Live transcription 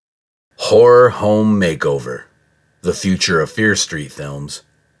Horror Home Makeover, The Future of Fear Street Films,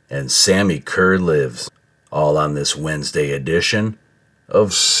 and Sami Curr Lives, all on this Wednesday edition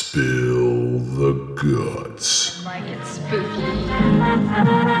of Spill the Guts. Like it's spooky.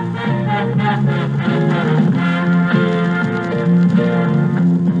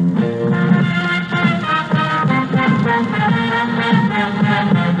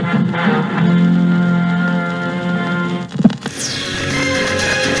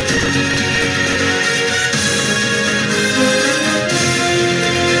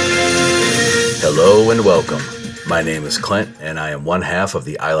 Hello and welcome. My name is Clint, and I am one half of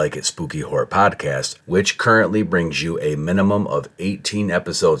the I Like It Spooky Horror podcast, which currently brings you a minimum of 18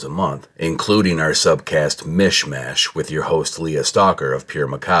 episodes a month, including our subcast Mishmash with your host Leah Stalker of Pure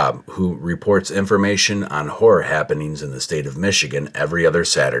Macabre, who reports information on horror happenings in the state of Michigan every other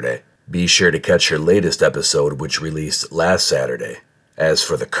Saturday. Be sure to catch her latest episode, which released last Saturday. As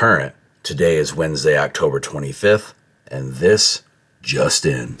for the current, today is Wednesday, October 25th, and this just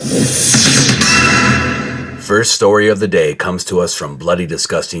in. First story of the day comes to us from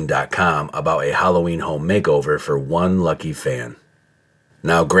BloodyDisgusting.com about a Halloween home makeover for one lucky fan.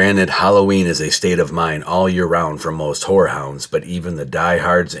 Now granted, Halloween is a state of mind all year round for most horror hounds, but even the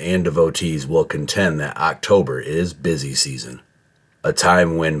diehards and devotees will contend that October is busy season. A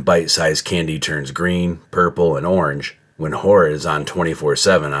time when bite-sized candy turns green, purple, and orange, when horror is on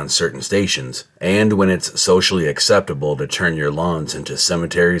 24/7 on certain stations, and when it's socially acceptable to turn your lawns into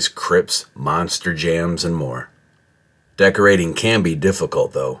cemeteries, crypts, monster jams, and more. Decorating can be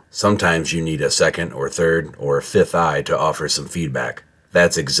difficult, though. Sometimes you need a second or third or fifth eye to offer some feedback.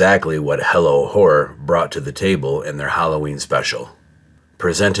 That's exactly what Hello Horror brought to the table in their Halloween special.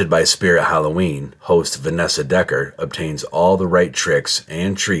 Presented by Spirit Halloween, host Vanessa Decker obtains all the right tricks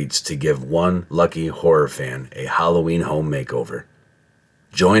and treats to give one lucky horror fan a Halloween home makeover.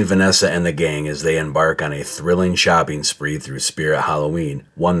 Join Vanessa and the gang as they embark on a thrilling shopping spree through Spirit Halloween,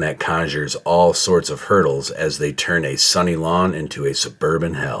 one that conjures all sorts of hurdles as they turn a sunny lawn into a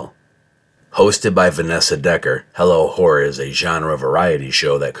suburban hell. Hosted by Vanessa Decker, Hello Horror is a genre variety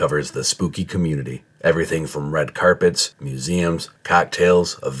show that covers the spooky community. Everything from red carpets, museums,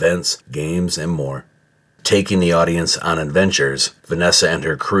 cocktails, events, games, and more. Taking the audience on adventures, Vanessa and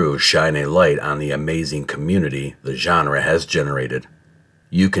her crew shine a light on the amazing community the genre has generated.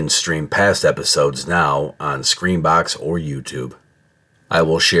 You can stream past episodes now on Screenbox or YouTube. I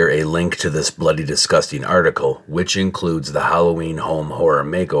will share a link to this Bloody Disgusting article, which includes the Halloween Home Horror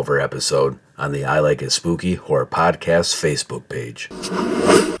Makeover episode, on the I Like It Spooky Horror Podcast Facebook page.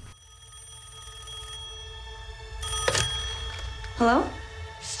 Hello?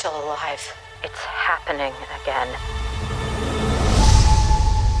 Still alive. It's happening again.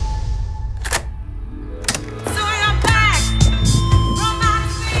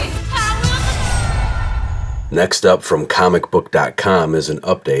 Next up from comicbook.com is an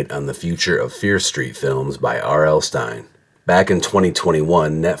update on the future of Fear Street Films by R.L. Stine. Back in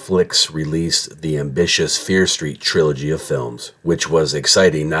 2021, Netflix released the ambitious Fear Street trilogy of films, which was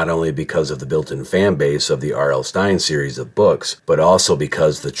exciting not only because of the built-in fan base of the R.L. Stine series of books, but also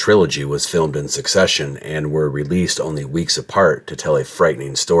because the trilogy was filmed in succession and were released only weeks apart to tell a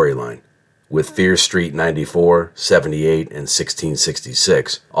frightening storyline. With Fear Street 94, 78, and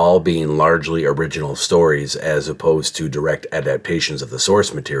 1666 all being largely original stories as opposed to direct adaptations of the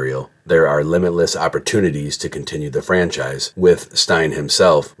source material, there are limitless opportunities to continue the franchise, with Stine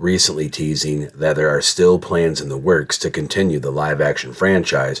himself recently teasing that there are still plans in the works to continue the live-action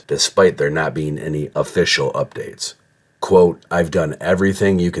franchise despite there not being any official updates. Quote, "I've done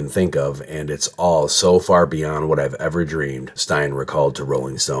everything you can think of, and it's all so far beyond what I've ever dreamed," Stine recalled to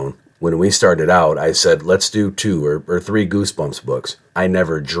Rolling Stone. "When we started out, I said, let's do 2 or 3 Goosebumps books. I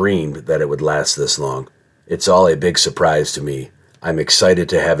never dreamed that it would last this long. It's all a big surprise to me. I'm excited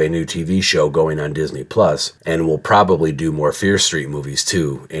to have a new TV show going on Disney Plus, and we'll probably do more Fear Street movies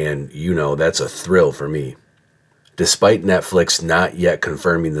too, and that's a thrill for me." Despite Netflix not yet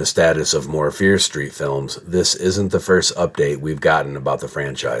confirming the status of more Fear Street films, this isn't the first update we've gotten about the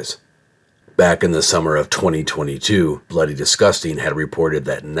franchise. Back in the summer of 2022, Bloody Disgusting had reported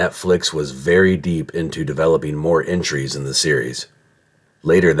that Netflix was very deep into developing more entries in the series.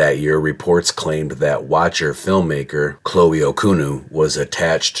 Later that year, reports claimed that Watcher filmmaker Chloe Okunu was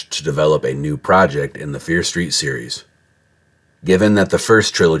attached to develop a new project in the Fear Street series. Given that the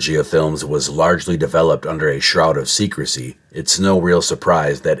first trilogy of films was largely developed under a shroud of secrecy, it's no real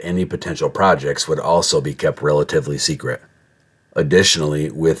surprise that any potential projects would also be kept relatively secret.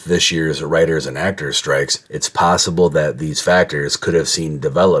 Additionally, with this year's writers and actors strikes, it's possible that these factors could have seen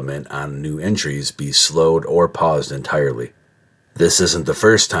development on new entries be slowed or paused entirely. This isn't the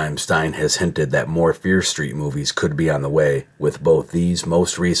first time Stein has hinted that more Fear Street movies could be on the way, with both these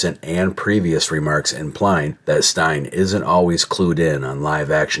most recent and previous remarks implying that Stein isn't always clued in on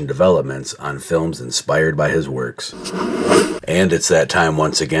live-action developments on films inspired by his works. And it's that time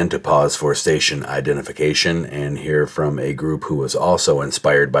once again to pause for station identification and hear from a group who was also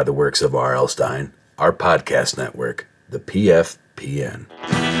inspired by the works of R.L. Stein, our podcast network, the PFPN.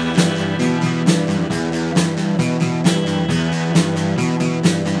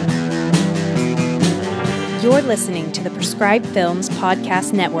 You're listening to the Prescribed Films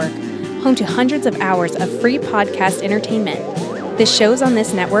Podcast Network, home to hundreds of hours of free podcast entertainment. The shows on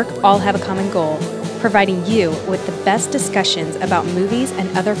this network all have a common goal, providing you with the best discussions about movies and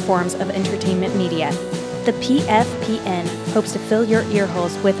other forms of entertainment media. The PFPN hopes to fill your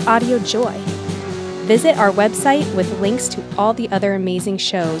earholes with audio joy. Visit our website with links to all the other amazing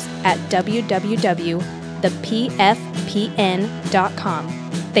shows at www.thepfpn.com.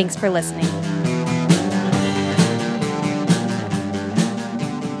 Thanks for listening.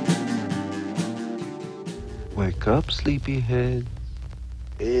 Wake up, sleepyhead.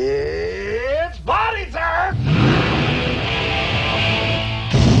 It's body time!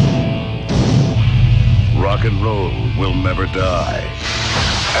 Rock and roll will never die.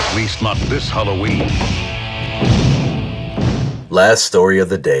 At least not this Halloween. Last story of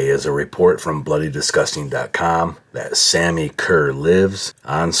the day is a report from BloodyDisgusting.com that Sami Curr lives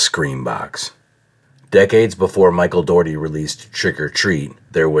on Screambox. Decades before Michael Dougherty released Trick or Treat,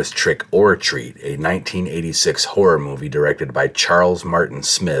 there was Trick or Treat, a 1986 horror movie directed by Charles Martin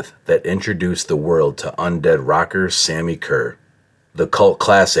Smith that introduced the world to undead rocker Sami Curr. The cult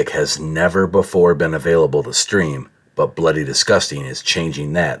classic has never before been available to stream, but Bloody Disgusting is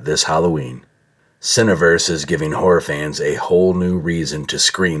changing that this Halloween. Cineverse is giving horror fans a whole new reason to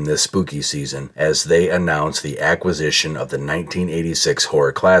scream this spooky season as they announce the acquisition of the 1986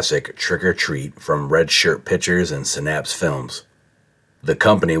 horror classic Trick or Treat from Red Shirt Pictures and Synapse Films. The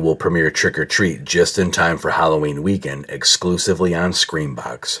company will premiere Trick or Treat just in time for Halloween weekend exclusively on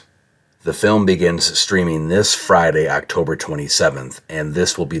Screambox. The film begins streaming this Friday, October 27th, and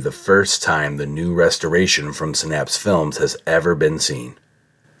this will be the first time the new restoration from Synapse Films has ever been seen.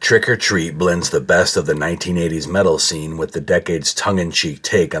 Trick or Treat blends the best of the 1980s metal scene with the decade's tongue-in-cheek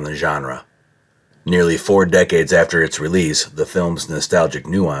take on the genre. Nearly 4 decades after its release, the film's nostalgic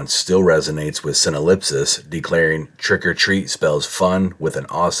nuance still resonates with Cinelipsis, declaring Trick or Treat spells fun with an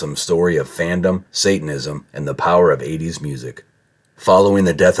awesome story of fandom, Satanism, and the power of 80s music. Following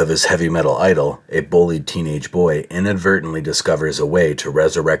the death of his heavy metal idol, a bullied teenage boy inadvertently discovers a way to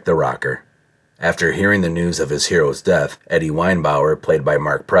resurrect the rocker. After hearing the news of his hero's death, Eddie Weinbauer, played by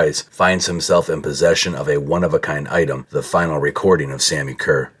Mark Price, finds himself in possession of a one-of-a-kind item, the final recording of Sami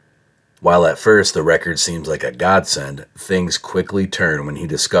Curr. While at first the record seems like a godsend, things quickly turn when he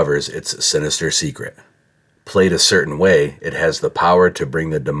discovers its sinister secret. Played a certain way, it has the power to bring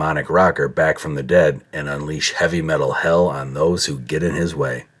the demonic rocker back from the dead and unleash heavy metal hell on those who get in his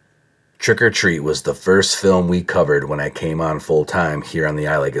way. Trick or Treat was the first film we covered when I came on full-time here on the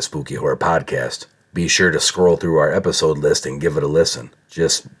I Like a Spooky Horror podcast. Be sure to scroll through our episode list and give it a listen.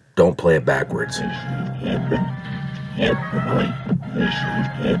 Just don't play it backwards.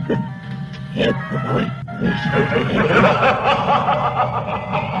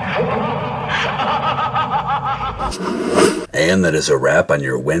 And that is a wrap on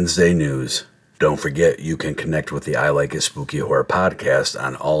your Wednesday news. Don't forget, you can connect with the I Like a Spooky Horror podcast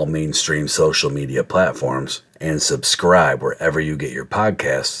on all mainstream social media platforms and subscribe wherever you get your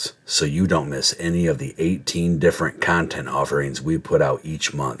podcasts so you don't miss any of the 18 different content offerings we put out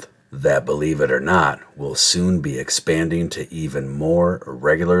each month. That, believe it or not, will soon be expanding to even more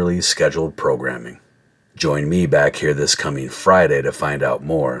regularly scheduled programming. Join me back here this coming Friday to find out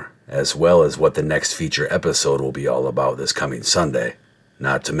more, as well as what the next feature episode will be all about this coming Sunday.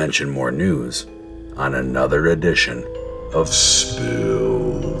 Not to mention more news on another edition of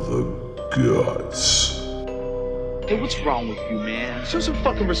Spill the Guts. Hey, what's wrong with you, man? Show some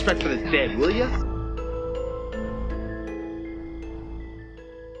fucking respect for the dead, will ya?